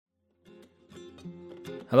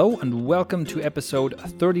Hello and welcome to episode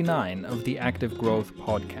 39 of the Active Growth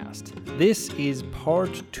Podcast. This is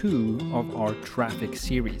part 2 of our traffic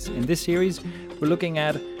series. In this series, we're looking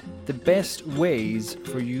at the best ways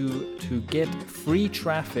for you to get free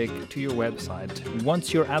traffic to your website.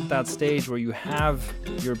 Once you're at that stage where you have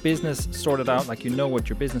your business sorted out, like you know what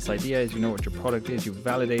your business idea is, you know what your product is, you've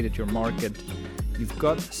validated your market, you've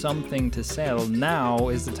got something to sell, now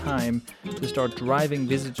is the time to start driving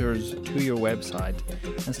visitors to your website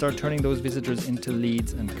and start turning those visitors into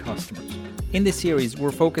leads and customers. In this series,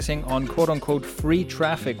 we're focusing on quote-unquote free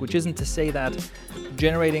traffic, which isn't to say that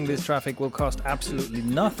generating this traffic will cost absolutely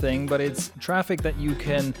nothing, but it's traffic that you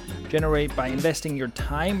can generate by investing your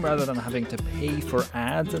time rather than having to pay for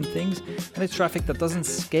ads and things. And it's traffic that doesn't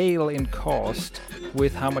scale in cost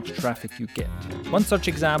with how much traffic you get. One such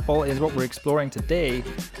example is what we're exploring today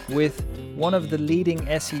with one of the leading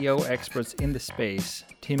SEO experts in the space,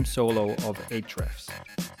 Tim Solo of Ahrefs.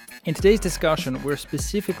 In today's discussion, we're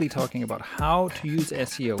specifically talking about how to use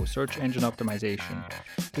SEO, search engine optimization,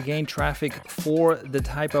 to gain traffic for the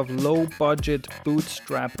type of low-budget,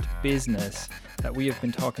 bootstrapped business that we have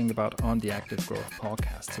been talking about on the Active Growth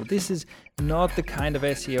Podcast. So this is not the kind of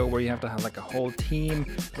SEO where you have to have like a whole team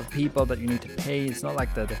of people that you need to pay. It's not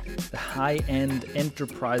like the high-end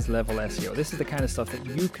enterprise level SEO. This is the kind of stuff that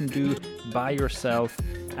you can do by yourself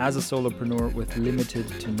as a solopreneur with limited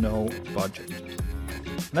to no budget.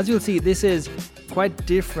 And as you'll see, this is quite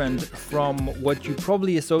different from what you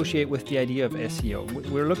probably associate with the idea of SEO.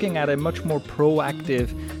 We're looking at a much more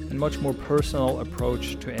proactive and much more personal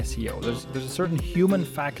approach to SEO. There's a certain human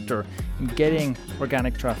factor in getting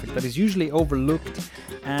organic traffic that is usually overlooked,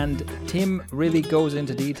 and Tim really goes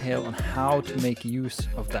into detail on how to make use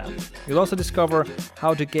of that. You'll also discover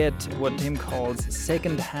how to get what Tim calls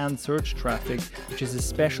second-hand search traffic, which is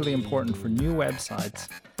especially important for new websites.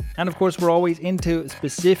 And of course, we're always into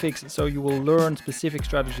specifics, so you will learn specific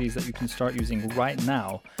strategies that you can start using right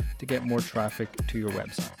now to get more traffic to your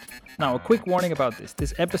website. Now, a quick warning about this.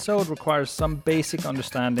 This episode requires some basic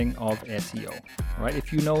understanding of SEO. All right?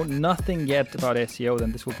 If you know nothing yet about SEO,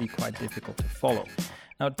 then this will be quite difficult to follow.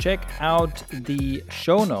 Now, check out the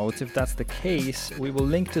show notes if that's the case. We will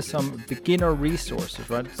link to some beginner resources,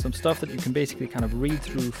 right? Some stuff that you can basically kind of read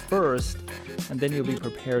through first, and then you'll be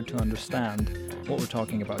prepared to understand what we're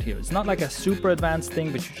talking about here. It's not like a super advanced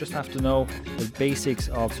thing, but you just have to know the basics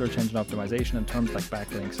of search engine optimization in terms like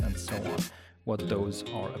backlinks and so on, what those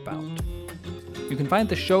are about. You can find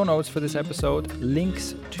the show notes for this episode,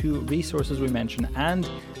 links to resources we mentioned, and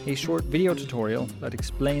a short video tutorial that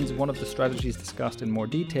explains one of the strategies discussed in more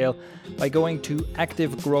detail by going to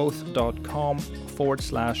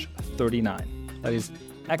activegrowth.com/39. That is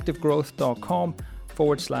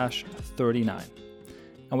activegrowth.com/39.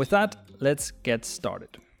 And with that, let's get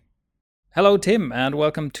started. Hello, Tim, and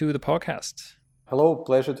welcome to the podcast. Hello,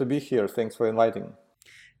 pleasure to be here. Thanks for inviting.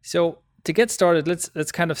 So to get started,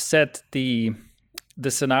 let's kind of set the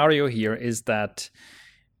scenario here is that,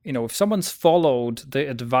 you know, if someone's followed the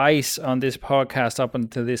advice on this podcast up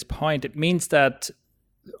until this point, it means that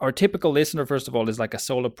our typical listener, first of all, is like a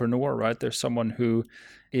solopreneur, right? There's someone who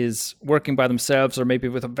is working by themselves or maybe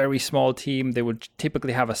with a very small team. They would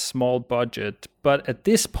typically have a small budget. But at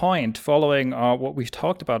this point, following what we've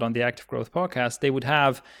talked about on the Active Growth Podcast, they would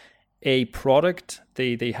have a product.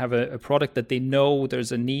 They have a product that they know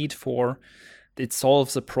there's a need for. It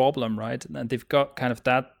solves a problem, right? And they've got kind of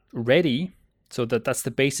that ready so that's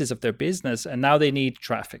the basis of their business. And now they need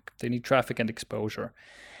traffic. They need traffic and exposure.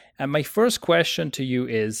 And my first question to you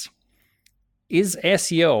is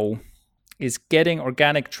SEO, is getting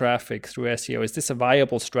organic traffic through SEO, is this a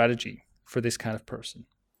viable strategy for this kind of person?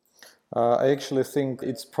 I actually think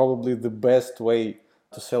it's probably the best way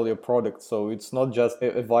to sell your product. So it's not just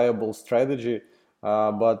a viable strategy,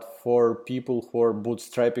 but for people who are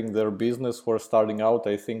bootstrapping their business, who are starting out,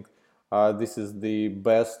 I think this is the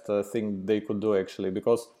best thing they could do actually,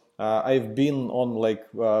 because I've been on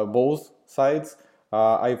both sides.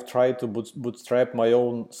 I've tried to bootstrap my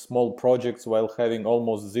own small projects while having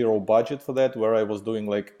almost zero budget for that, where I was doing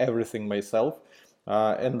like everything myself.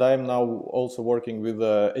 And I'm now also working with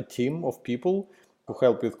a team of people who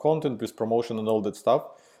help with content, with promotion and all that stuff.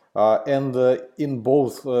 And in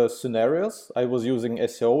both scenarios, I was using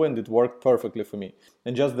SEO and it worked perfectly for me.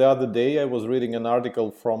 And just the other day, I was reading an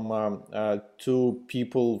article from two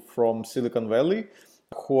people from Silicon Valley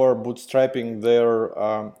who are bootstrapping their,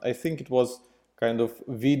 I think it was kind of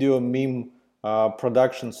video meme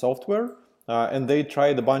production software. And they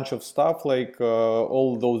tried a bunch of stuff like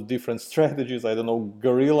all those different strategies, I don't know,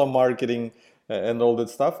 guerrilla marketing and all that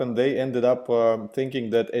stuff. And they ended up thinking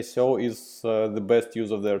that SEO is the best use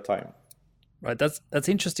of their time. Right. That's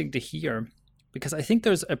interesting to hear, because I think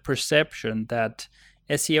there's a perception that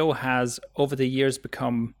SEO has over the years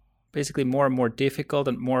become basically more and more difficult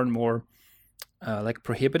and more like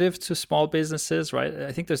prohibitive to small businesses, right?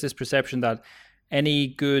 I think there's this perception that any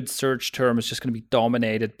good search term is just going to be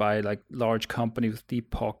dominated by like large company with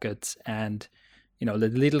deep pockets, and the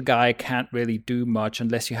little guy can't really do much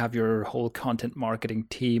unless you have your whole content marketing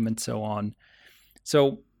team and so on.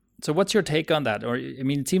 So what's your take on that? Or I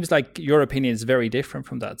mean, it seems like your opinion is very different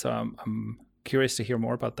from that. So I'm curious to hear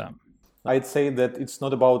more about that. I'd say that it's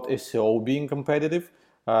not about SEO being competitive.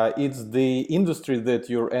 It's the industry that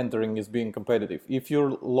you're entering is being competitive. If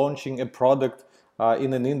you're launching a product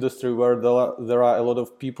in an industry where there are a lot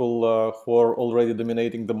of people who are already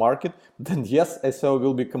dominating the market, then yes, SEO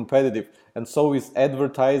will be competitive. And so is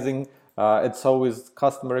advertising, and so is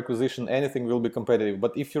customer acquisition, anything will be competitive.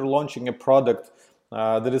 But if you're launching a product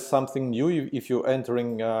that is something new, if you're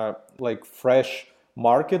entering like fresh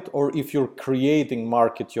market, or if you're creating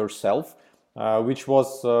market yourself, which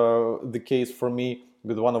was the case for me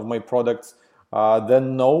with one of my products,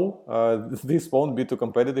 then no, this won't be too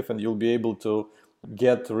competitive, and you'll be able to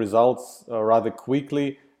get results rather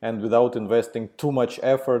quickly and without investing too much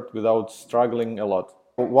effort, without struggling a lot.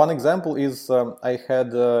 One example is I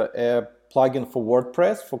had a plugin for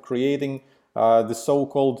WordPress for creating the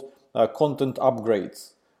so-called content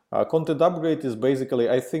upgrades. Content upgrade is basically,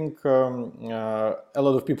 I think a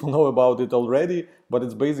lot of people know about it already, but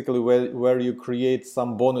it's basically where you create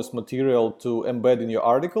some bonus material to embed in your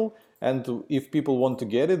article, and if people want to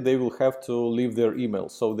get it, they will have to leave their email,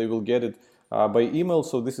 so they will get it by email.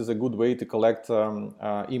 So this is a good way to collect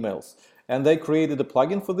emails. And I created a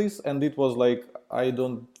plugin for this, and it was like, I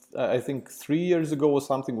think 3 years ago or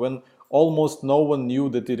something, when almost no one knew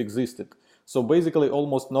that it existed. So basically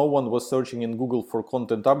almost no one was searching in Google for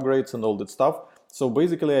content upgrades and all that stuff. So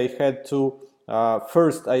basically I had to,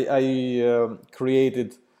 first I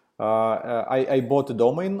created, I bought a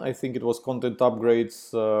domain. I think it was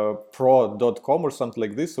contentupgradespro.com or something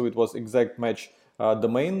like this. So it was exact match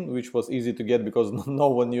domain, which was easy to get because no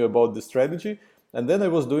one knew about the strategy. And then I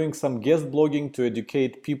was doing some guest blogging to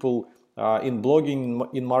educate people in blogging,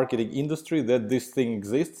 in marketing industry, that this thing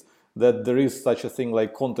exists, that there is such a thing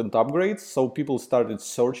like content upgrades. So people started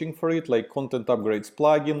searching for it, like content upgrades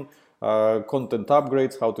plugin, content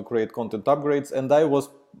upgrades, how to create content upgrades. And I was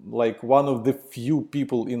like one of the few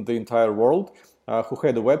people in the entire world who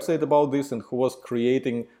had a website about this and who was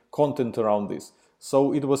creating content around this.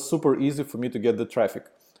 So it was super easy for me to get the traffic.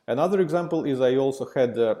 Another example is I also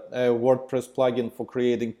had a WordPress plugin for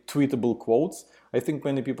creating tweetable quotes. I think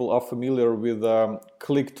many people are familiar with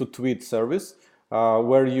click-to-tweet service,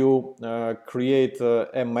 where you create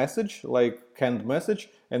a message, like canned message,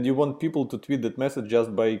 and you want people to tweet that message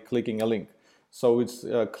just by clicking a link. So it's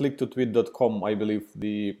clicktotweet.com, I believe,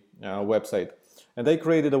 the website. And I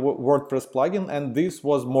created a WordPress plugin, and this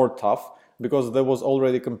was more tough because there was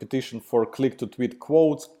already competition for click-to-tweet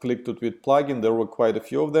quotes, click-to-tweet plugin. There were quite a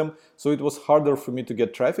few of them. So it was harder for me to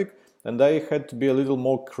get traffic. And I had to be a little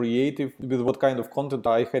more creative with what kind of content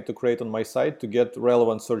I had to create on my site to get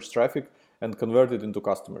relevant search traffic and convert it into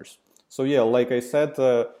customers. So yeah, like I said,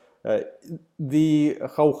 how hard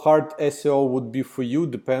SEO would be for you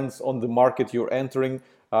depends on the market you're entering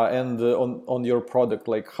and on your product,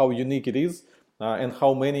 like how unique it is and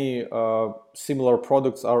how many similar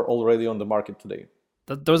products are already on the market today.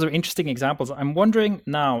 Those are interesting examples. I'm wondering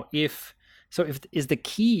now if is the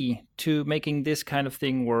key to making this kind of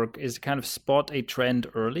thing work is kind of spot a trend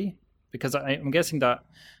early? Because I'm guessing that, I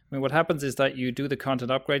mean, what happens is that you do the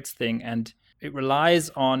content upgrades thing and it relies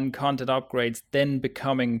on content upgrades then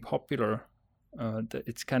becoming popular.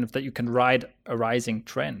 It's kind of that you can ride a rising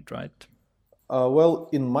trend, right? Well,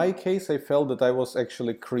 in my case, I felt that I was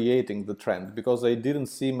actually creating the trend because I didn't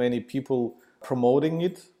see many people promoting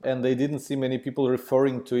it and I didn't see many people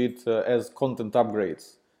referring to it as content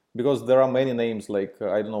upgrades. Because there are many names like,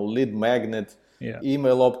 I don't know, lead magnet,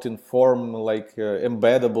 email opt-in form, like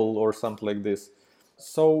embeddable or something like this.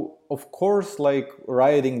 So, of course, like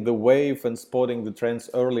riding the wave and spotting the trends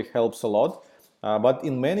early helps a lot. But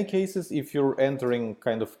in many cases, if you're entering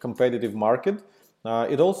kind of competitive market,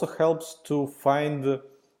 it also helps to find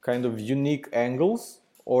kind of unique angles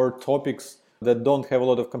or topics that don't have a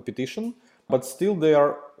lot of competition, but still they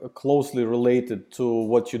are closely related to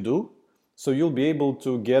what you do. So you'll be able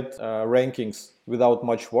to get rankings without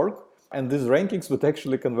much work. And these rankings would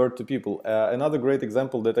actually convert to people. Another great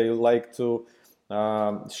example that I like to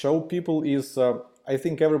show people is, I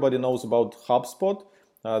think everybody knows about HubSpot.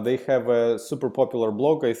 They have a super popular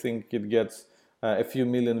blog. I think it gets a few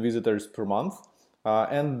million visitors per month.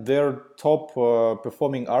 and their top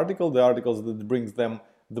performing article, the articles that brings them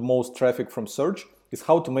the most traffic from search, is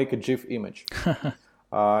how to make a GIF image.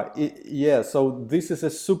 Yeah, so this is a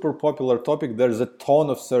super popular topic. There's a ton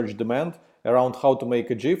of search demand around how to make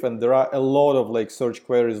a GIF, and there are a lot of like search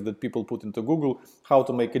queries that people put into Google: how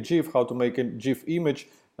to make a GIF, how to make a GIF image,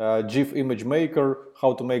 GIF image maker,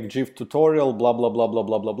 how to make GIF tutorial, blah blah blah blah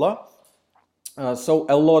blah blah blah. So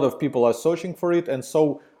a lot of people are searching for it, and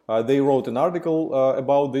so they wrote an article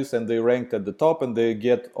about this, and they ranked at the top, and they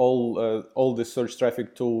get all the search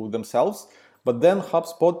traffic to themselves. But then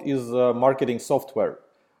HubSpot is marketing software,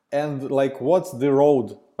 and like, what's the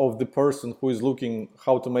road of the person who is looking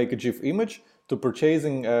how to make a GIF image to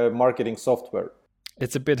purchasing marketing software?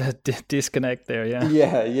 It's a bit of a disconnect there, yeah.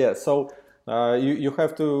 Yeah. So you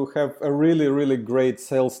have to have a really great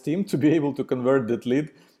sales team to be able to convert that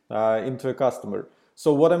lead into a customer.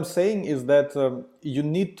 So what I'm saying is that you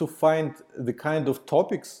need to find the kind of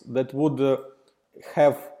topics that would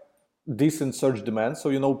have decent search demand. So,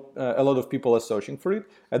 a lot of people are searching for it.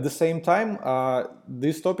 At the same time,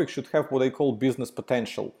 this topic should have what I call business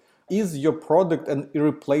potential. Is your product an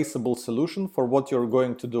irreplaceable solution for what you're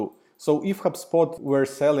going to do? So if HubSpot were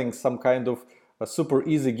selling some kind of a super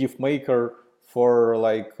easy GIF maker for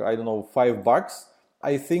like, I don't know, $5,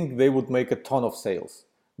 I think they would make a ton of sales,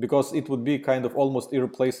 because it would be kind of almost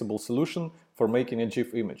irreplaceable solution for making a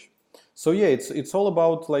GIF image. So yeah, it's all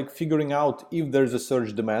about like figuring out if there's a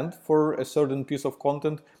search demand for a certain piece of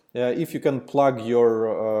content, if you can plug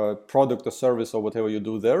your product or service or whatever you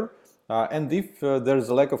do there, and if there's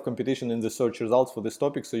a lack of competition in the search results for this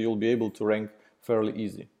topic, so you'll be able to rank fairly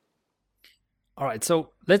easy. All right,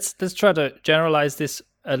 so let's try to generalize this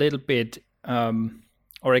a little bit.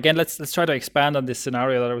 Or again, let's try to expand on this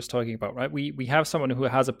scenario that I was talking about, right? We have someone who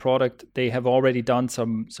has a product. They have already done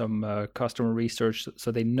some customer research,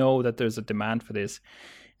 so they know that there's a demand for this.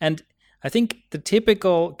 And I think the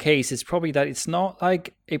typical case is probably that it's not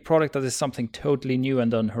like a product that is something totally new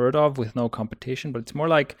and unheard of with no competition, but it's more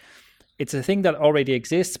like it's a thing that already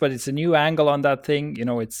exists, but it's a new angle on that thing.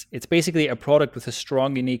 It's basically a product with a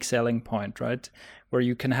strong, unique selling point, right? Where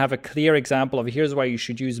you can have a clear example of, here's why you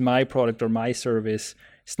should use my product or my service.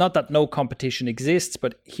 It's not that no competition exists,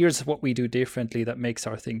 but here's what we do differently that makes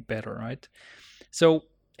our thing better, right? So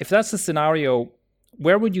if that's the scenario,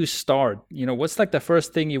 where would you start? What's like the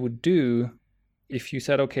first thing you would do if you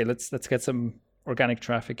said, okay, let's get some organic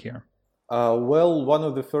traffic here? Well, one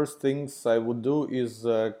of the first things I would do is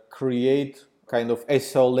create kind of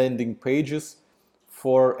SEO landing pages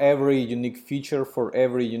for every unique feature, for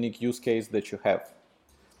every unique use case that you have.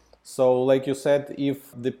 So like you said,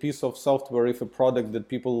 if the piece of software, if a product that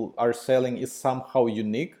people are selling is somehow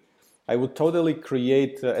unique, I would totally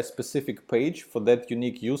create a specific page for that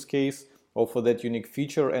unique use case or for that unique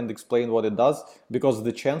feature and explain what it does, because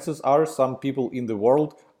the chances are some people in the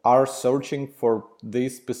world are searching for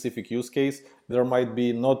this specific use case. There might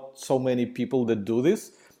be not so many people that do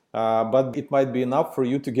this, but it might be enough for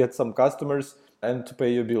you to get some customers and to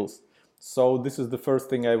pay your bills. So this is the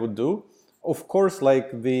first thing I would do. Of course,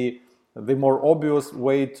 like the more obvious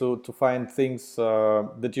way to find things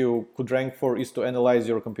that you could rank for is to analyze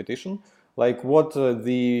your competition, like what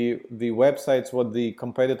the websites, what the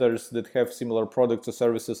competitors that have similar products or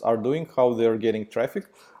services are doing, how they're getting traffic.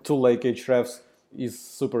 Tool like Ahrefs is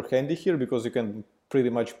super handy here, because you can pretty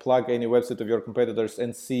much plug any website of your competitors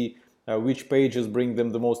and see which pages bring them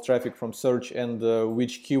the most traffic from search and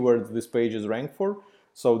which keywords these pages rank for.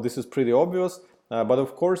 So this is pretty obvious. But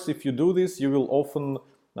of course, if you do this, you will often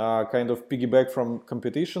kind of piggyback from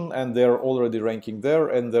competition, and they're already ranking there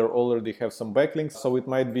and they already have some backlinks. So it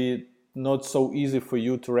might be not so easy for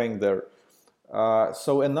you to rank there.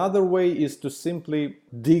 So another way is to simply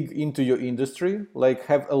dig into your industry, like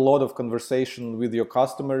have a lot of conversation with your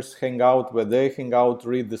customers, hang out where they hang out,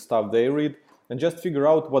 read the stuff they read, and just figure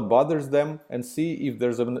out what bothers them and see if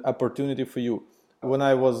there's an opportunity for you. When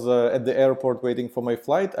I was at the airport waiting for my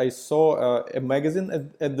flight, I saw a magazine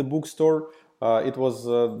at the bookstore. It was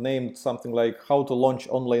named something like How to Launch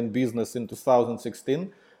Online Business in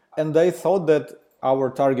 2016. And I thought that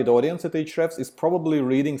our target audience at Ahrefs is probably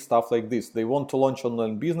reading stuff like this. They want to launch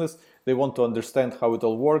online business. They want to understand how it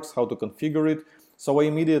all works, how to configure it. So I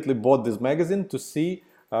immediately bought this magazine to see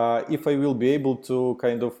if I will be able to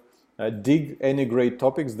kind of dig any great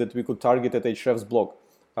topics that we could target at Ahrefs blog.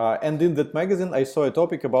 And in that magazine, I saw a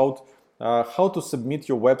topic about how to submit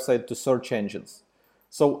your website to search engines.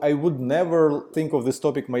 So I would never think of this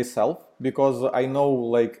topic myself, because I know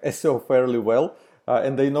like SEO fairly well,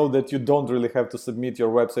 and I know that you don't really have to submit your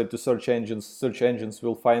website to search engines. Search engines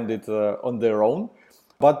will find it on their own.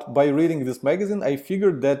 But by reading this magazine, I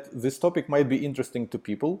figured that this topic might be interesting to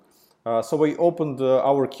people. So I opened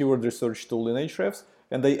our keyword research tool in Ahrefs,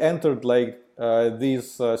 and I entered like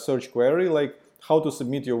this search query, like how to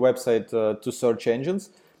submit your website to search engines.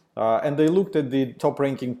 And I looked at the top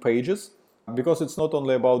ranking pages, because it's not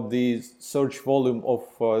only about the search volume of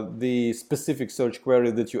the specific search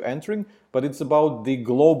query that you're entering, but it's about the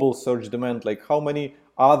global search demand, like how many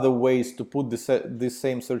other ways to put this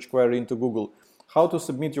same search query into Google, how to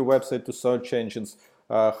submit your website to search engines,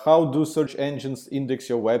 how do search engines index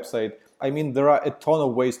your website. I mean, there are a ton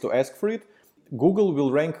of ways to ask for it. Google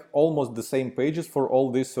will rank almost the same pages for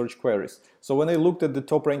all these search queries. So when I looked at the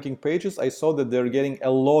top ranking pages, I saw that they're getting a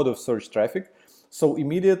lot of search traffic. So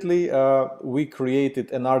immediately we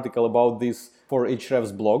created an article about this for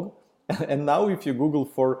Ahrefs blog. And now if you Google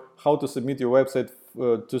for how to submit your website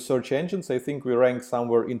to search engines, I think we rank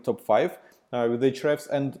somewhere in top 5 with Ahrefs.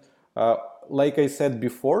 And like I said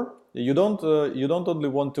before, you don't only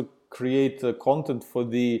want to create content for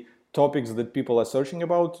the topics that people are searching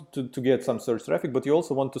about to get some search traffic, but you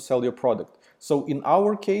also want to sell your product. So in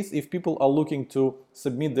our case, if people are looking to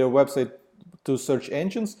submit their website to search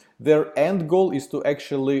engines, their end goal is to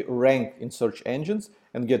actually rank in search engines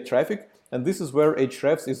and get traffic. And this is where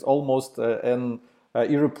Ahrefs is almost an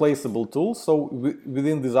irreplaceable tool. So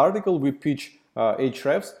within this article, we pitch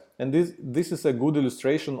Ahrefs, and this is a good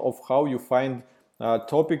illustration of how you find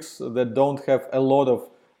topics that don't have a lot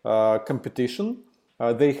of competition.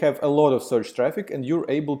 They have a lot of search traffic, and you're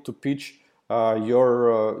able to pitch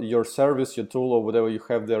your service, your tool, or whatever you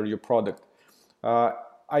have there, your product.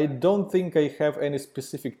 I don't think I have any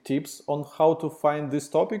specific tips on how to find these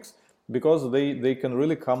topics, because they can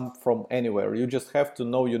really come from anywhere. You just have to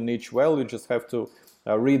know your niche well. You just have to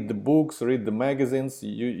read the books, read the magazines.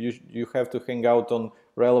 You have to hang out on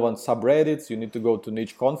relevant subreddits. You need to go to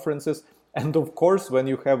niche conferences. And of course, when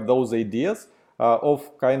you have those ideas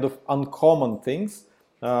of kind of uncommon things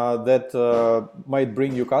that might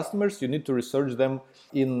bring you customers, you need to research them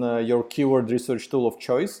in your keyword research tool of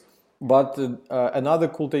choice. But another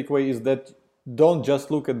cool takeaway is that don't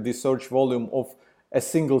just look at the search volume of a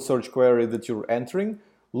single search query that you're entering.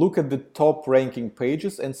 Look at the top ranking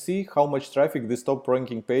pages and see how much traffic these top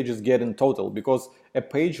ranking pages get in total, because a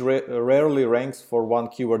page rarely ranks for one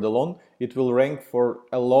keyword alone. It will rank for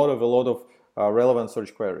a lot of relevant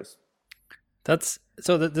search queries. There's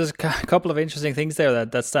a couple of interesting things there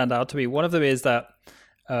that stand out to me. One of them is that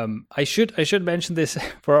I should mention this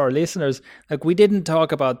for our listeners. Like, we didn't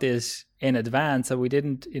talk about this in advance, and we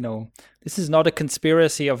didn't, this is not a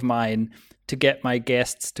conspiracy of mine to get my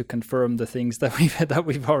guests to confirm the things that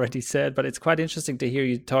we've already said. But it's quite interesting to hear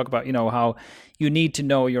you talk about, how you need to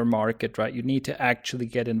know your market, right? You need to actually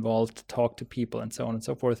get involved, to talk to people, and so on and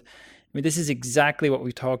so forth. I mean, this is exactly what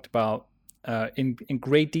we talked about in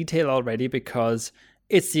great detail already, because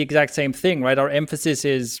it's the exact same thing, right? Our emphasis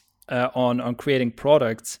is on creating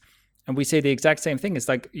products, and we say the exact same thing. It's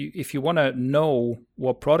like, if you want to know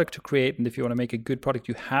what product to create, and if you want to make a good product,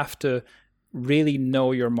 you have to really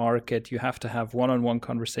know your market. You have to have one-on-one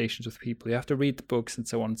conversations with people. You have to read the books, and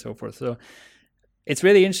so on and so forth. So it's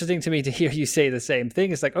really interesting to me to hear you say the same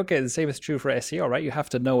thing. It's like, okay, the same is true for SEO, right? You have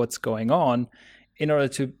to know what's going on in order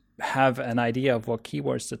to have an idea of what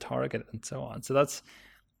keywords to target and so on. So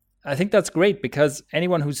I think that's great, because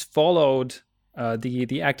anyone who's followed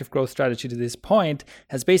the active growth strategy to this point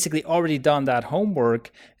has basically already done that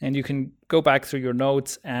homework, and you can go back through your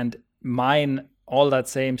notes and mine all that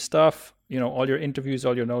same stuff, all your interviews,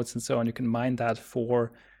 all your notes, and so on. You can mine that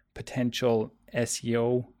for potential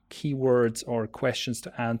SEO keywords or questions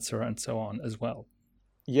to answer and so on as well.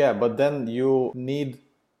 Yeah, but then you need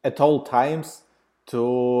at all times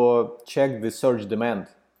to check the search demand.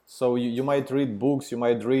 So you might read books, you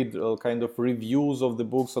might read kind of reviews of the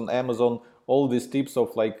books on Amazon, all these tips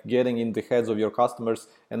of like getting in the heads of your customers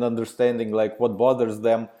and understanding like what bothers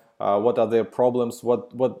them, what are their problems,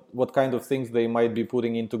 what kind of things they might be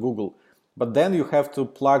putting into Google. But then you have to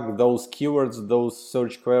plug those keywords, those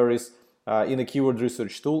search queries in a keyword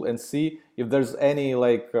research tool and see if there's any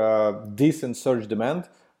like decent search demand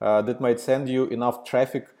that might send you enough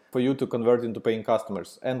traffic for you to convert into paying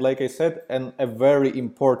customers. And like I said, a very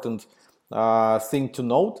important thing to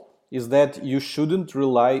note is that you shouldn't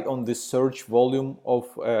rely on the search volume of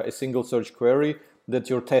a single search query that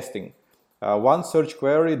you're testing. One search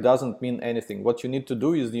query doesn't mean anything. What you need to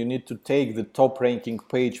do is you need to take the top ranking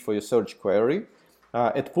page for your search query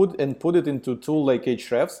and put it into a tool like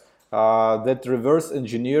Ahrefs that reverse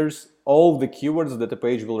engineers all the keywords that a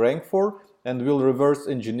page will rank for, and will reverse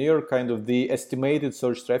engineer kind of the estimated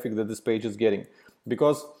search traffic that this page is getting.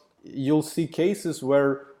 Because you'll see cases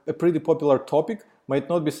where a pretty popular topic might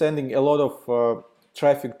not be sending a lot of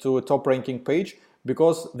traffic to a top ranking page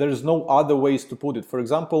because there's no other ways to put it. For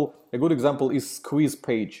example, a good example is squeeze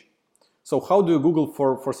page. So how do you Google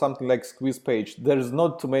for something like squeeze page? There's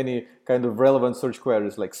not too many kind of relevant search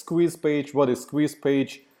queries like squeeze page, what is squeeze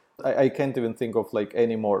page? I can't even think of like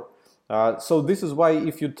any more. So this is why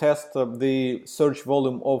if you test the search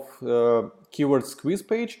volume of keyword squeeze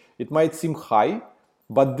page, it might seem high,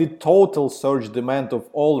 but the total search demand of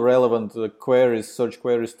all relevant queries, search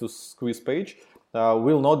queries to squeeze page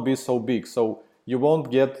will not be so big. So you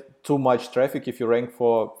won't get too much traffic if you rank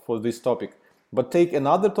for this topic. But take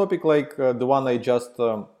another topic like the one I just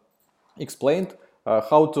explained,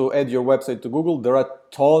 how to add your website to Google. There are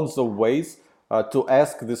tons of ways to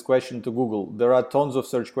ask this question to Google. There are tons of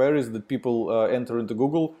search queries that people enter into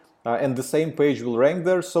Google, and the same page will rank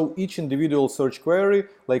there. So each individual search query,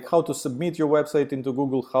 like how to submit your website into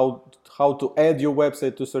Google, how to add your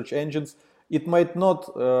website to search engines, it might not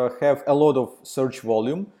have a lot of search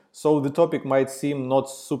volume. So the topic might seem not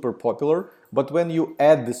super popular, but when you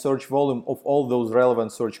add the search volume of all those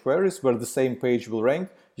relevant search queries where the same page will rank,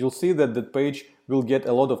 you'll see that that page will get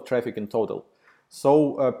a lot of traffic in total.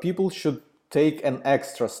 So people should take an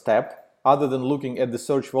extra step. Other than looking at the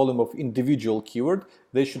search volume of individual keyword,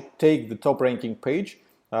 they should take the top ranking page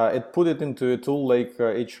and put it into a tool like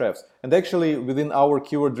Ahrefs. And actually within our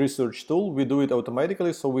keyword research tool, we do it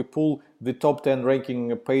automatically. So we pull the top 10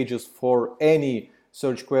 ranking pages for any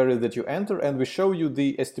search query that you enter, and we show you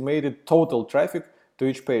the estimated total traffic to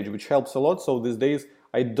each page, which helps a lot. So these days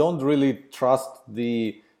I don't really trust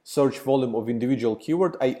the search volume of individual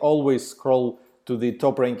keyword. I always scroll to the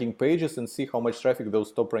top ranking pages and see how much traffic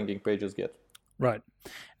those top ranking pages get. Right.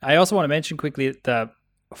 I also want to mention quickly that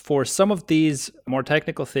for some of these more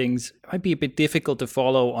technical things, it might be a bit difficult to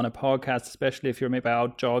follow on a podcast, especially if you're maybe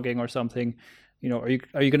out jogging or something. You know,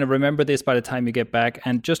 are you going to remember this by the time you get back?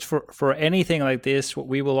 And just for anything like this, what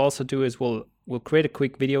we will also do is we'll create a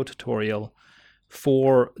quick video tutorial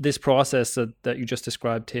for this process that you just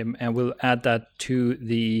described, Tim, and we'll add that to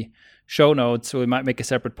the show notes. So we might make a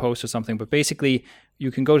separate post or something. But basically, you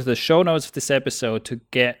can go to the show notes of this episode to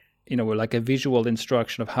get, like a visual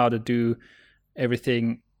instruction of how to do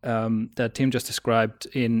everything that Tim just described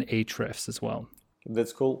in Ahrefs as well.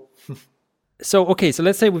 That's cool. So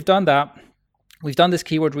let's say we've done that. We've done this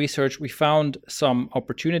keyword research. We found some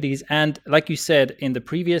opportunities. And like you said in the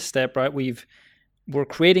previous step, right, we're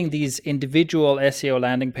creating these individual SEO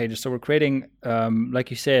landing pages. So we're creating, like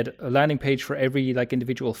you said, a landing page for every like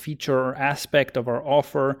individual feature or aspect of our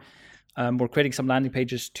offer. We're creating some landing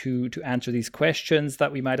pages to answer these questions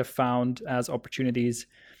that we might have found as opportunities.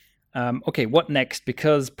 What next?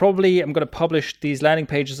 Because probably I'm going to publish these landing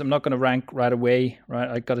pages. I'm not going to rank right away, right?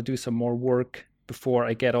 I got to do some more work before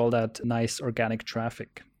I get all that nice organic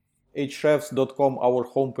traffic. Ahrefs.com, our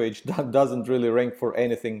homepage, that doesn't really rank for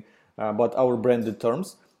anything but our branded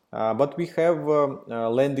terms. But we have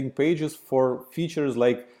landing pages for features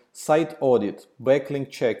like site audit, backlink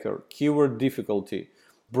checker, keyword difficulty,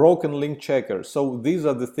 broken link checker. So these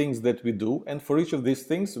are the things that we do. And for each of these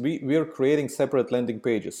things, we are creating separate landing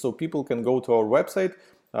pages. So people can go to our website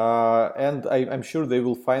and I'm sure they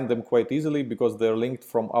will find them quite easily because they're linked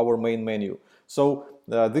from our main menu. So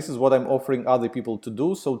this is what I'm offering other people to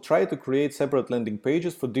do. So try to create separate landing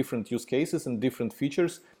pages for different use cases and different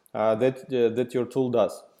features that your tool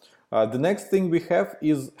does. The next thing we have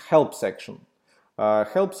is help section.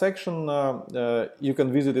 Help section, you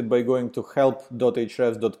can visit it by going to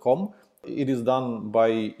help.ahrefs.com. It is done by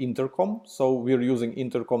Intercom. So we're using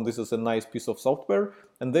Intercom. This is a nice piece of software,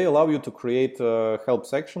 and they allow you to create a help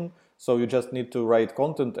section. So you just need to write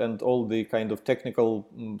content and all the kind of technical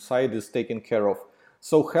side is taken care of.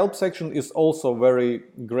 So help section is also a very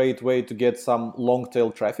great way to get some long tail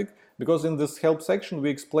traffic, because in this help section we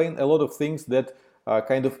explain a lot of things that are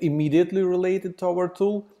kind of immediately related to our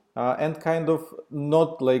tool and kind of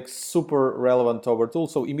not like super relevant to our tool.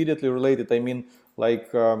 So immediately related, I mean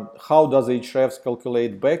like how does Ahrefs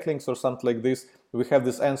calculate backlinks or something like this. We have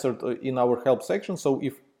this answered in our help section. So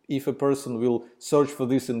if a person will search for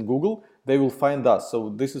this in Google, they will find us. So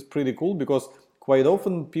this is pretty cool because quite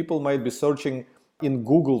often people might be searching in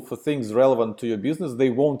Google for things relevant to your business. They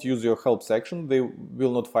won't use your help section. They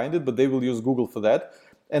will not find it, but they will use Google for that.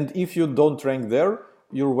 And if you don't rank there,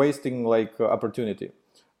 you're wasting like opportunity.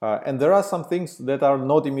 And there are some things that are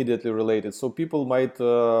not immediately related. So people might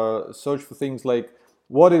search for things like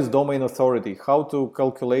what is domain authority, how to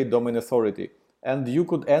calculate domain authority. And you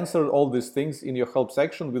could answer all these things in your help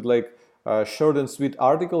section with like short and sweet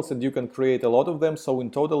articles, and you can create a lot of them. So in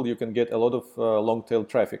total, you can get a lot of long tail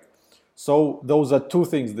traffic. So those are two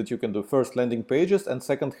things that you can do. First, landing pages, and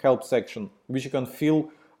second, help section, which you can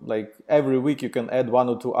fill like every week. You can add 1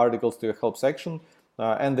 or 2 articles to your help section.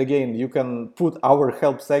 And again, you can put our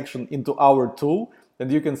help section into our tool,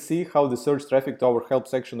 and you can see how the search traffic to our help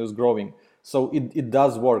section is growing. So it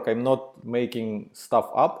does work. I'm not making stuff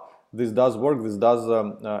up. This does work. This does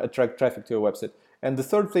attract traffic to your website. And the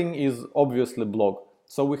third thing is obviously blog.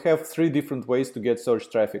 So we have 3 different ways to get search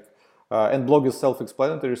traffic. And blog is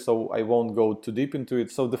self-explanatory, so I won't go too deep into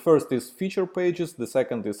it. So the first is feature pages, the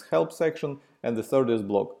second is help section, and the third is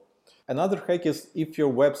blog. Another hack is if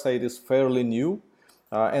your website is fairly new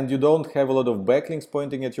and you don't have a lot of backlinks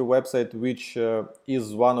pointing at your website, which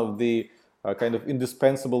is one of the kind of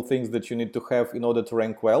indispensable things that you need to have in order to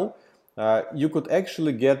rank well, you could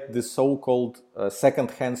actually get the so-called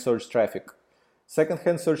second-hand search traffic.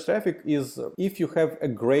 Second-hand search traffic is if you have a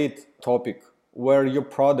great topic where your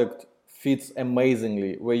product fits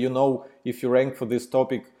amazingly, where you know if you rank for this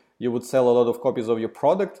topic, you would sell a lot of copies of your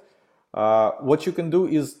product. What you can do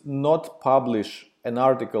is not publish an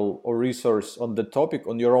article or resource on the topic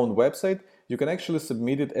on your own website. You can actually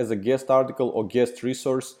submit it as a guest article or guest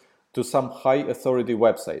resource to some high authority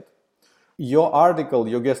website. Your article,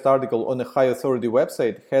 your guest article on a high authority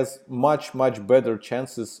website has much better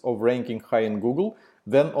chances of ranking high in Google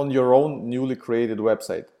than on your own newly created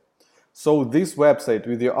website. So this website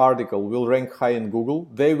with your article will rank high in Google.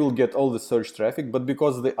 They will get all the search traffic, but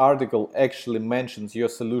because the article actually mentions your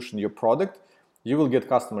solution, your product, you will get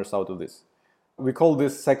customers out of this. We call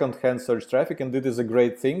this second-hand search traffic, and it is a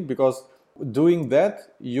great thing because doing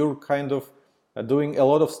that, you're kind of doing a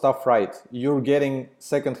lot of stuff right. You're getting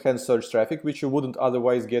second-hand search traffic, which you wouldn't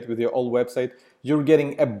otherwise get with your old website. You're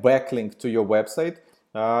getting a backlink to your website.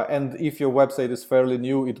 And if your website is fairly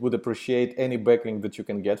new, it would appreciate any backlink that you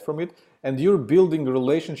can get from it. And you're building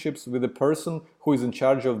relationships with the person who is in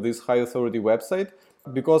charge of this high authority website,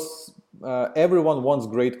 because everyone wants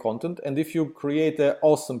great content. And if you create an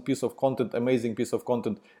awesome piece of content, amazing piece of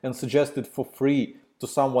content, and suggest it for free to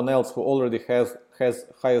someone else who already has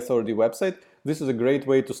high authority website, this is a great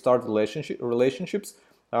way to start relationships.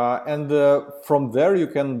 And from there you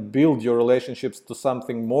can build your relationships to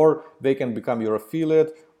something more. They can become your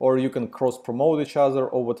affiliate, or you can cross promote each other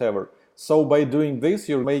or whatever. So by doing this,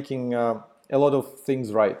 you're making a lot of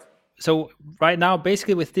things right. So right now,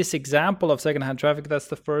 basically with this example of secondhand traffic, that's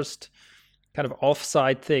the first kind of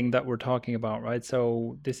offsite thing that we're talking about, right?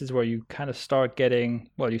 So this is where you kind of start getting,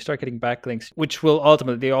 you start getting backlinks, which will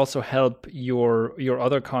ultimately also help your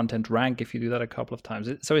other content rank if you do that a couple of times.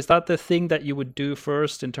 So is that the thing that you would do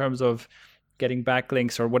first in terms of getting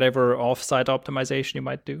backlinks or whatever offsite optimization you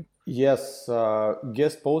might do? Yes,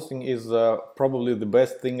 guest posting is probably the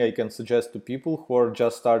best thing I can suggest to people who are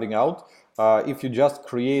just starting out. If you just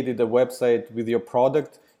created a website with your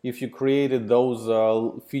product, if you created those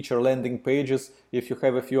feature landing pages, if you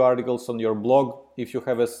have a few articles on your blog, if you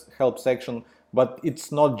have a help section, but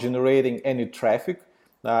it's not generating any traffic,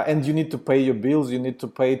 and you need to pay your bills, you need to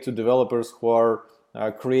pay to developers who are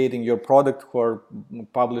creating your product, who are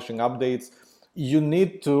publishing updates, you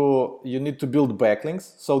need to build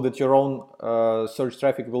backlinks so that your own search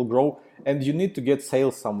traffic will grow, and you need to get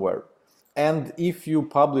sales somewhere. And if you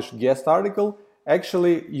publish guest article,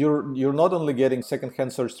 actually you're not only getting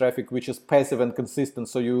second-hand search traffic, which is passive and consistent,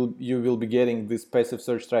 so you will be getting this passive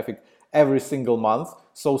search traffic every single month.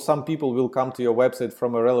 So some people will come to your website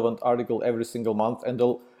from a relevant article every single month,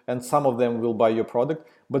 and some of them will buy your product,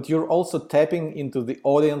 but you're also tapping into the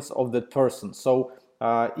audience of that person. So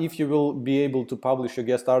if you will be able to publish a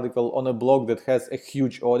guest article on a blog that has a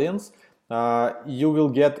huge audience, you will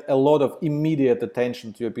get a lot of immediate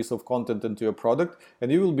attention to your piece of content and to your product,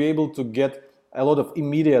 and you will be able to get a lot of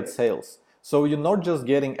immediate sales. So you're not just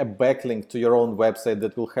getting a backlink to your own website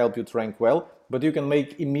that will help you to rank well, but you can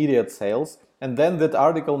make immediate sales, and then that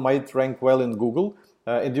article might rank well in Google,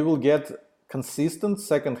 and you will get consistent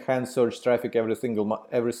second-hand search traffic every single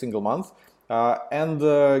month,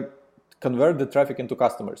 and convert the traffic into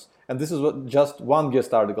customers. And this is just one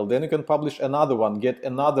guest article. Then you can publish another one, get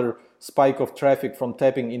another spike of traffic from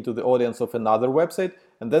tapping into the audience of another website,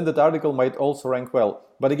 and then that article might also rank well.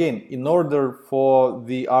 But again, in order for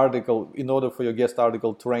your guest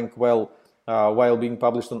article to rank well while being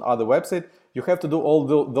published on other website, you have to do all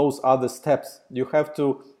those other steps. You have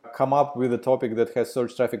to come up with a topic that has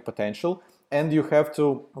search traffic potential, and you have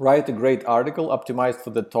to write a great article optimized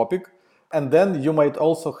for the topic. And then you might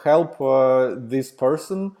also help this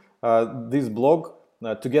person, this blog,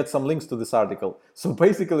 to get some links to this article. So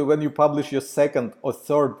basically, when you publish your second or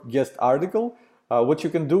third guest article, what you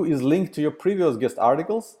can do is link to your previous guest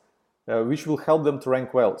articles, which will help them to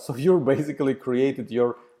rank well. So you're basically created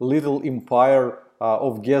your little empire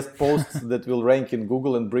of guest posts that will rank in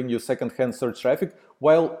Google and bring you second-hand search traffic,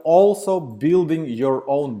 while also building your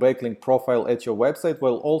own backlink profile at your website,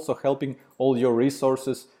 while also helping all your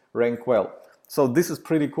resources rank well. So this is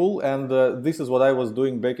pretty cool, and this is what I was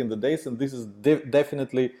doing back in the days, and this is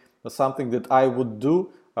definitely something that I would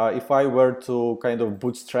do if I were to kind of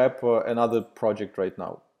bootstrap another project right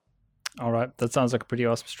now. All right, that sounds like a pretty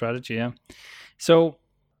awesome strategy, yeah. So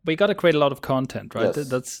we got to create a lot of content, right? Yes.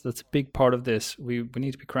 That's a big part of this. We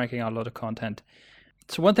need to be cranking out a lot of content.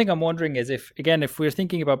 So one thing I'm wondering is if we're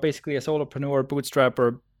thinking about basically a solopreneur,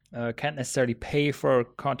 bootstrapper, can't necessarily pay for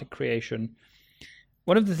content creation,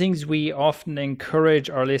 one of the things we often encourage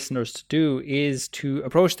our listeners to do is to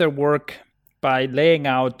approach their work by laying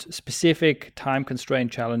out specific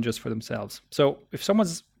time-constrained challenges for themselves. So if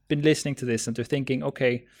someone's been listening to this and they're thinking,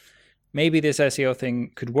 okay, maybe this SEO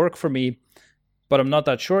thing could work for me, but I'm not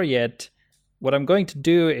that sure yet, what I'm going to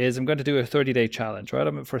do is I'm going to do a 30-day challenge,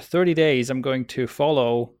 right? For 30 days, I'm going to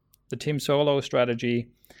follow the Team Solo strategy.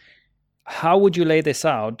 How would you lay this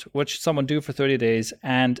out? What should someone do for 30 days?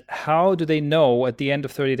 And how do they know at the end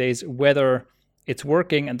of 30 days whether it's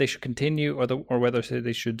working and they should continue or whether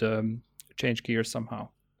they should change gears somehow?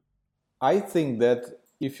 I think that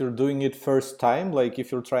if you're doing it first time, like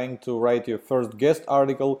if you're trying to write your first guest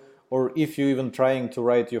article, or if you're even trying to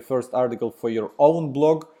write your first article for your own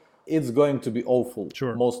blog, it's going to be awful,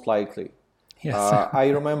 sure. Most likely. Yes. I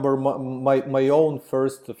remember my own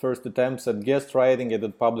first attempts at guest writing and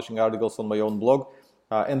at publishing articles on my own blog,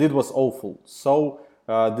 and it was awful. So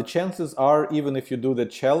the chances are, even if you do the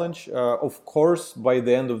challenge, of course, by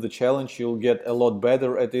the end of the challenge, you'll get a lot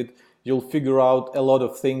better at it. You'll figure out a lot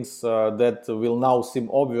of things that will now seem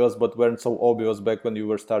obvious, but weren't so obvious back when you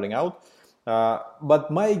were starting out.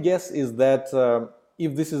 But my guess is that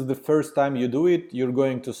if this is the first time you do it, you're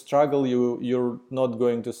going to struggle, you're not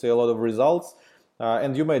going to see a lot of results,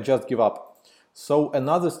 and you might just give up. So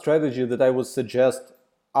another strategy that I would suggest,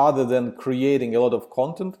 other than creating a lot of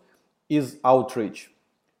content, is outreach.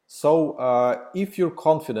 So if you're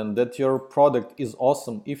confident that your product is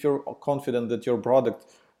awesome, if you're confident that your product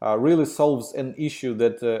really solves an issue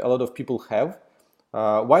that a lot of people have,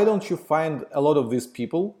 why don't you find a lot of these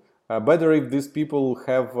people? Better if these people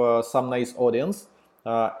have some nice audience,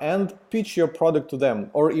 and pitch your product to them,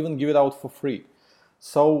 or even give it out for free.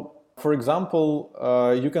 So, for example,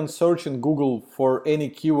 you can search in Google for any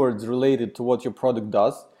keywords related to what your product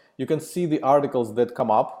does. You can see the articles that come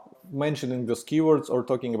up mentioning those keywords or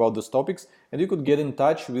talking about those topics, and you could get in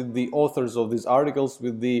touch with the authors of these articles,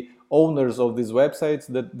 with the owners of these websites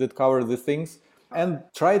that cover the things, and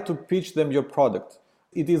try to pitch them your product.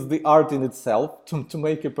 It is the art in itself to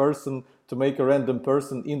make a random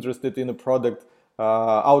person interested in a product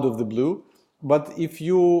out of the blue. But if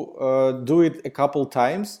you do it a couple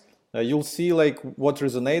times, you'll see like what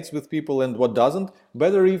resonates with people and what doesn't.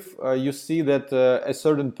 Better if you see that a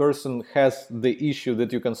certain person has the issue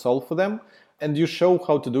that you can solve for them, and you show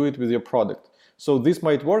how to do it with your product. So this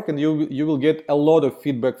might work, and you will get a lot of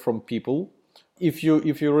feedback from people if you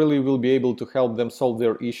really will be able to help them solve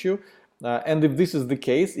their issue. And if this is the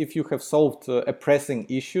case, if you have solved a pressing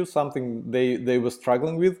issue, something they were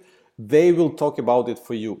struggling with, they will talk about it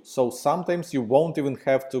for you. So sometimes you won't even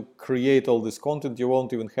have to create all this content, you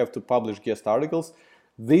won't even have to publish guest articles.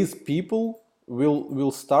 These people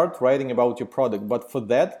will start writing about your product, but for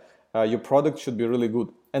that, your product should be really good.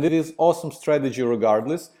 And it is awesome strategy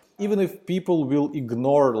regardless, even if people will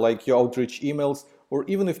ignore like your outreach emails, or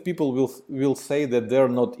even if people will say that they're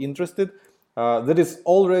not interested. That is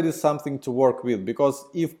already something to work with, because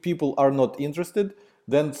if people are not interested,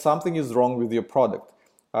 then something is wrong with your product.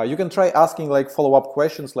 You can try asking like follow-up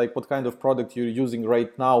questions, like what kind of product you're using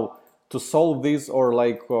right now to solve this, or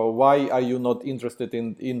like why are you not interested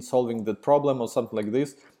in solving that problem, or something like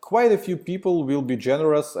this. Quite a few people will be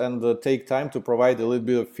generous and take time to provide a little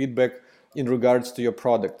bit of feedback in regards to your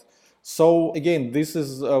product. So again, this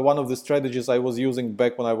is one of the strategies I was using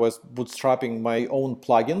back when I was bootstrapping my own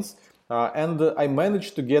plugins. And I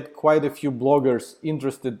managed to get quite a few bloggers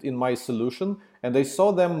interested in my solution, and I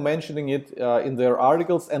saw them mentioning it in their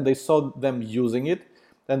articles, and they saw them using it,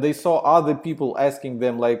 and they saw other people asking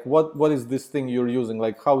them like, what is this thing you're using,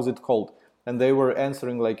 like how is it called, and they were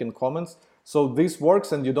answering like in comments. So this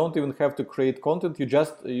works, and you don't even have to create content, you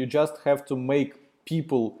just have to make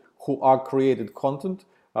people who are created content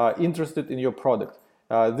interested in your product.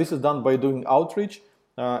 This is done by doing outreach,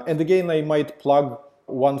 and again I might plug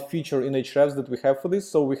one feature in Ahrefs that we have for this.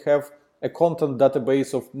 So we have a content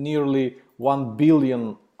database of nearly 1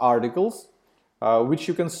 billion articles, which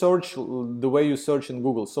you can search the way you search in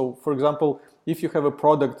Google. So, for example, if you have a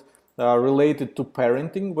product related to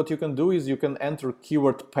parenting, what you can do is you can enter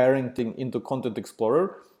keyword parenting into Content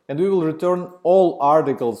Explorer, and we will return all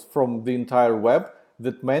articles from the entire web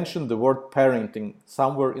that mention the word parenting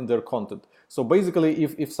somewhere in their content. So basically,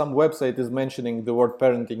 if some website is mentioning the word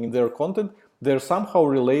parenting in their content, they're somehow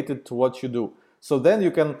related to what you do. So then you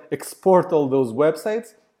can export all those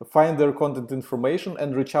websites, find their content information,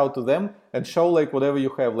 and reach out to them and show like whatever you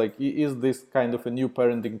have, like is this kind of a new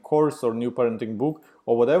parenting course or new parenting book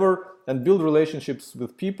or whatever, and build relationships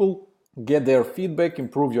with people, get their feedback,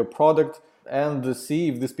 improve your product, and see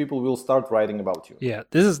if these people will start writing about you. Yeah,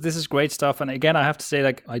 this is great stuff. And again, I have to say,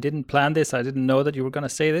 like, I didn't plan this. I didn't know that you were going to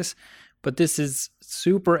say this, but this is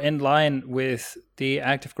super in line with the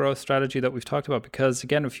active growth strategy that we've talked about. Because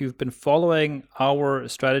again, if you've been following our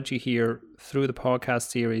strategy here through the podcast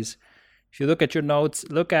series, if you look at your notes,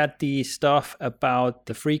 look at the stuff about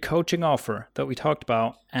the free coaching offer that we talked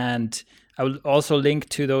about. And I will also link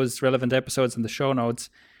to those relevant episodes in the show notes.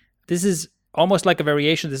 This is almost like a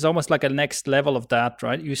variation. This is almost like a next level of that,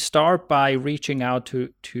 right? You start by reaching out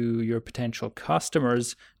to your potential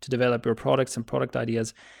customers to develop your products and product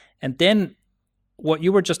ideas. And then what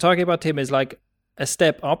you were just talking about, Tim, is like a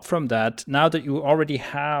step up from that. Now that you already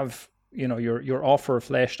have, your offer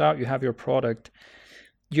fleshed out, you have your product,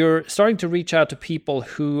 you're starting to reach out to people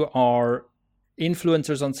who are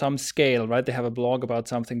influencers on some scale, right? They have a blog about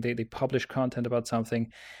something, they publish content about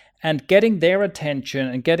something, and getting their attention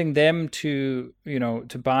and getting them to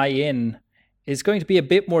buy in is going to be a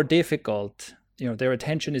bit more difficult. Their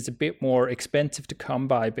attention is a bit more expensive to come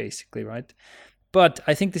by, basically, right? But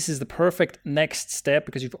I think this is the perfect next step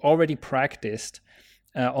because you've already practiced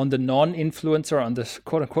on the non-influencer, on the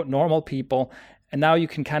quote-unquote normal people, and now you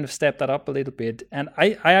can kind of step that up a little bit. And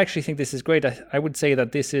I actually think this is great. I would say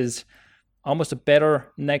that this is almost a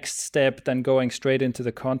better next step than going straight into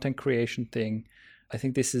the content creation thing. I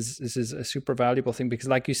think this is a super valuable thing because,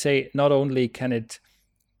 like you say, not only can it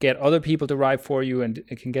get other people to write for you and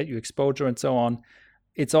it can get you exposure and so on,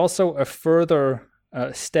 it's also a further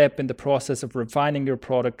step in the process of refining your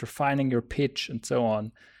product, refining your pitch, and so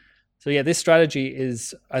on. So yeah, this strategy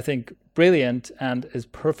is, I think, brilliant and is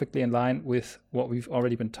perfectly in line with what we've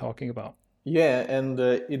already been talking about. Yeah, and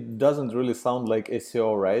it doesn't really sound like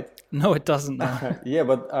SEO, right? No, it doesn't. No. Yeah,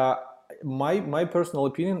 but my personal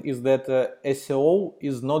opinion is that SEO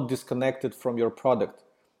is not disconnected from your product.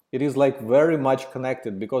 It is like very much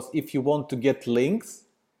connected, because if you want to get links,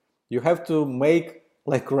 you have to make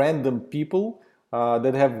like random people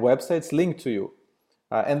that have websites link to you.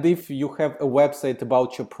 And if you have a website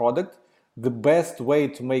about your product, the best way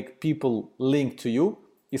to make people link to you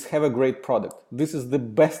is have a great product. This is the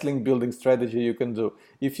best link building strategy you can do.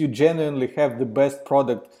 If you genuinely have the best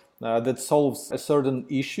product that solves a certain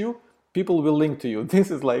issue, people will link to you.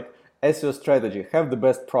 This is like SEO strategy. Have the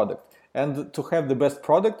best product. And to have the best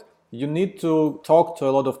product, you need to talk to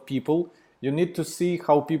a lot of people. You need to see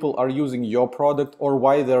how people are using your product or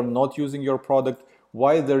why they're not using your product,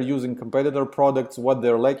 why they're using competitor products, what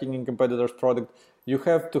they're lacking in competitors' product. You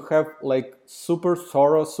have to have like super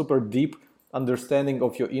thorough, super deep understanding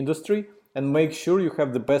of your industry and make sure you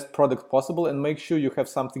have the best product possible and make sure you have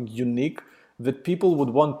something unique that people would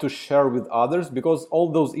want to share with others, because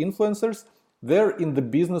all those influencers, they're in the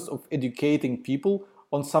business of educating people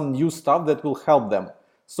on some new stuff that will help them.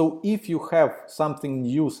 So if you have something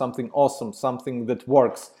new, something awesome, something that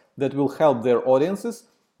works, that will help their audiences,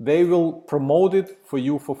 they will promote it for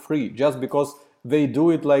you for free, just because they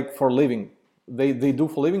do it like for living. They do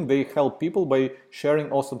for living, they help people by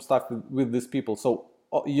sharing awesome stuff with these people. So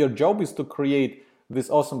your job is to create this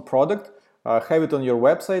awesome product, have it on your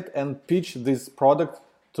website and pitch this product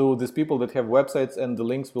to these people that have websites, and the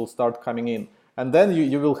links will start coming in. And then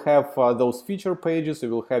you will have those feature pages, you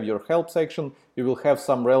will have your help section, you will have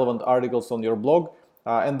some relevant articles on your blog,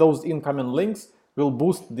 and those incoming links will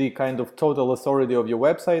boost the kind of total authority of your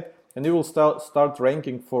website, and you will start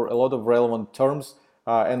ranking for a lot of relevant terms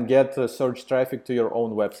and get search traffic to your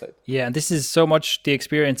own website. Yeah, and this is so much the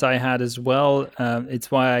experience I had as well. It's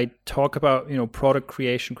why I talk about, product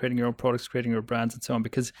creation, creating your own products, creating your brands and so on,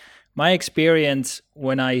 because my experience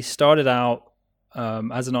when I started out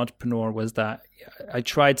as an entrepreneur was that I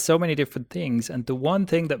tried so many different things, and the one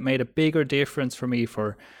thing that made a bigger difference for me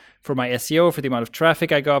for my SEO, for the amount of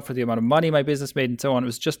traffic I got, for the amount of money my business made and so on, it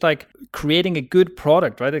was just like creating a good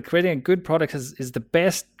product, right? Creating a good product is the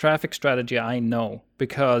best traffic strategy I know,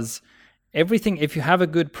 because everything, if you have a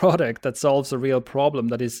good product that solves a real problem,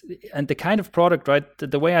 that is, and the kind of product, right,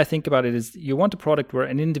 the way I think about it is you want a product where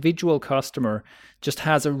an individual customer just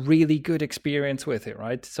has a really good experience with it,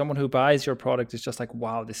 right? Someone who buys your product is just like,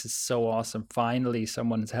 wow, this is so awesome. Finally,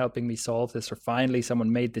 someone is helping me solve this, or finally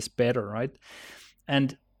someone made this better, right?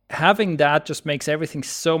 And having that just makes everything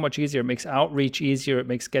so much easier. It makes outreach easier. It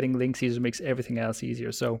makes getting links easier. It makes everything else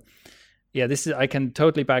easier. So yeah, I can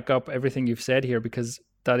totally back up everything you've said here, because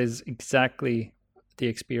that is exactly the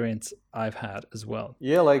experience I've had as well.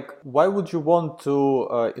 Yeah, like why would you want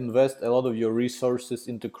to invest a lot of your resources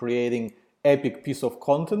into creating epic piece of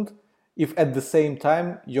content if at the same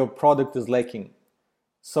time your product is lacking?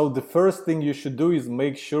 So the first thing you should do is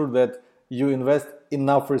make sure that you invest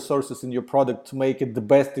enough resources in your product to make it the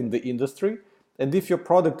best in the industry. And if your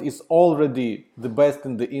product is already the best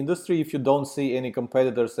in the industry, if you don't see any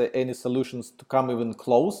competitors, any solutions to come even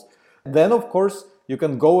close, then of course you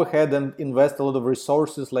can go ahead and invest a lot of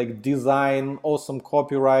resources like design, awesome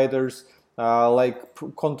copywriters,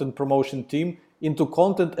 content promotion team into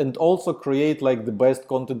content, and also create like the best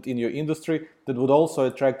content in your industry that would also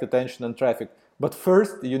attract attention and traffic. But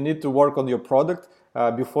first you need to work on your product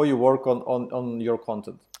before you work on your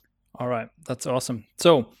content. All right, that's awesome.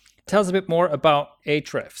 So tell us a bit more about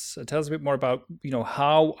Ahrefs. Tell us a bit more about,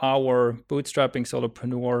 how our bootstrapping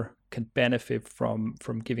solopreneur can benefit from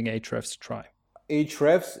giving Ahrefs a try.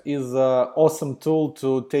 Ahrefs is an awesome tool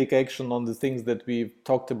to take action on the things that we've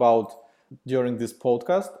talked about during this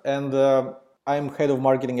podcast. And I'm head of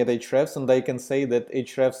marketing at Ahrefs, and I can say that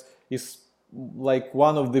Ahrefs is like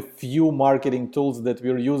one of the few marketing tools that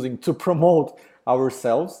we're using to promote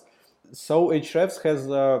ourselves. So Ahrefs has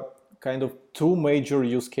kind of two major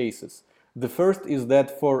use cases. The first is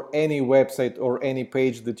that for any website or any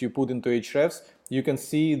page that you put into Ahrefs, you can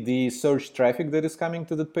see the search traffic that is coming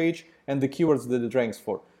to that page and the keywords that it ranks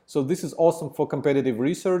for. So this is awesome for competitive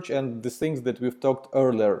research and the things that we've talked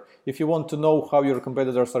earlier. If you want to know how your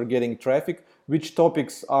competitors are getting traffic, which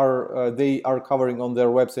topics they are covering on their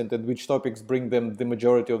website, and which topics bring them the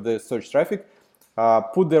majority of the search traffic,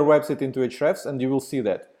 put their website into Ahrefs and you will see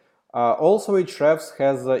that. Also, Ahrefs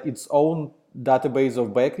has its own database of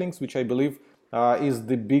backlinks, which I believe is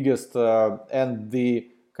the biggest and the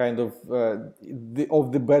kind of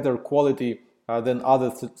the better quality than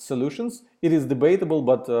other solutions. It is debatable,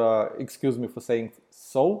 but excuse me for saying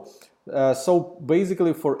so. So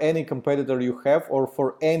basically, for any competitor you have, or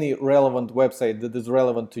for any relevant website that is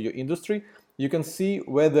relevant to your industry, you can see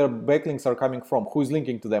where their backlinks are coming from, who is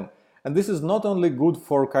linking to them. And this is not only good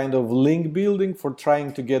for kind of link building, for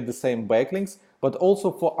trying to get the same backlinks, but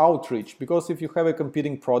also for outreach. Because if you have a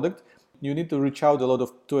competing product, you need to reach out to a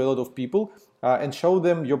lot of people and show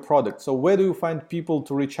them your product. So where do you find people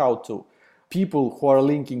to reach out to? People who are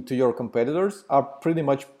linking to your competitors are pretty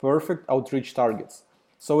much perfect outreach targets.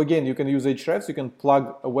 So again, you can use Ahrefs, you can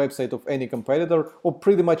plug a website of any competitor or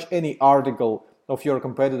pretty much any article of your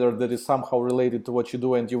competitor that is somehow related to what you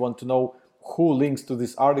do, and you want to know who links to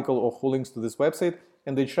this article or who links to this website,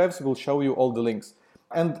 and Ahrefs will show you all the links.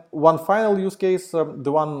 And one final use case,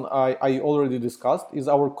 the one I already discussed, is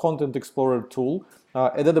our Content Explorer tool,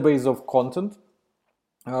 a database of content,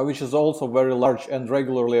 which is also very large and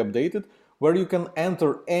regularly updated, where you can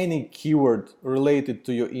enter any keyword related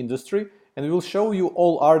to your industry, and it will show you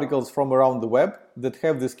all articles from around the web that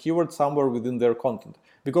have this keyword somewhere within their content.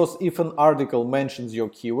 Because if an article mentions your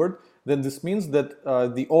keyword, then this means that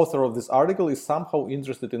the author of this article is somehow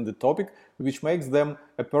interested in the topic, which makes them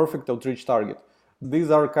a perfect outreach target. These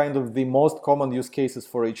are kind of the most common use cases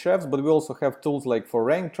for Ahrefs, but we also have tools like for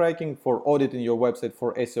rank tracking, for auditing your website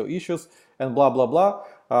for SEO issues, and blah, blah, blah.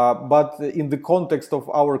 But in the context of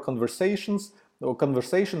our conversation,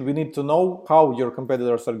 we need to know how your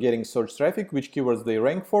competitors are getting search traffic, which keywords they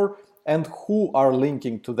rank for, and who are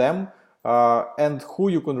linking to them, and who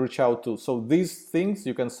you can reach out to. So these things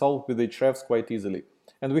you can solve with Ahrefs quite easily.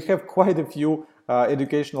 And we have quite a few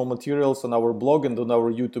educational materials on our blog and on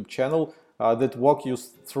our YouTube channel that walk you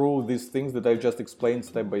through these things that I've just explained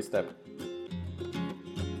step by step.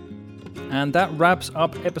 And that wraps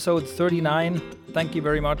up episode 39. Thank you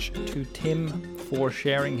very much to Tim for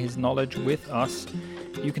sharing his knowledge with us.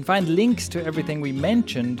 You can find links to everything we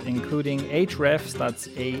mentioned, including Ahrefs, that's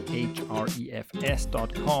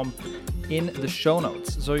ahrefs.com, in the show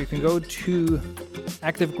notes. So you can go to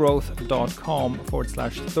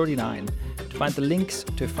activegrowth.com/39 to find the links,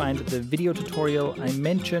 to find the video tutorial I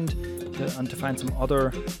mentioned, and to find some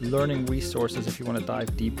other learning resources if you want to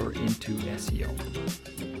dive deeper into SEO.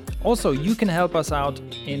 Also, you can help us out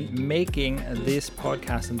in making this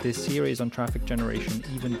podcast and this series on traffic generation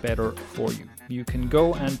even better for you. you can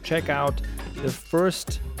go and check out the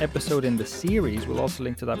first episode in the series. We'll also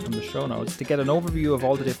link to that from the show notes to get an overview of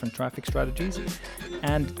all the different traffic strategies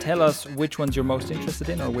and tell us which ones you're most interested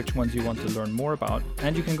in or which ones you want to learn more about.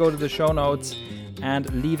 And you can go to the show notes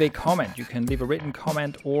and leave a comment. You can leave a written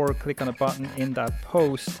comment or click on a button in that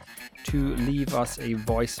post to leave us a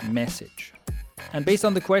voice message. And based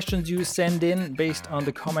on the questions you send in, based on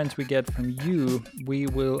the comments we get from you, we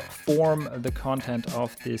will form the content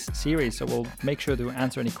of this series. So we'll make sure to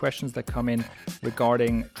answer any questions that come in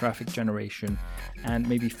regarding traffic generation and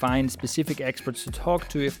maybe find specific experts to talk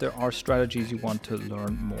to if there are strategies you want to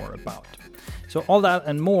learn more about. So all that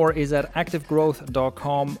and more is at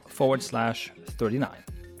activegrowth.com/39.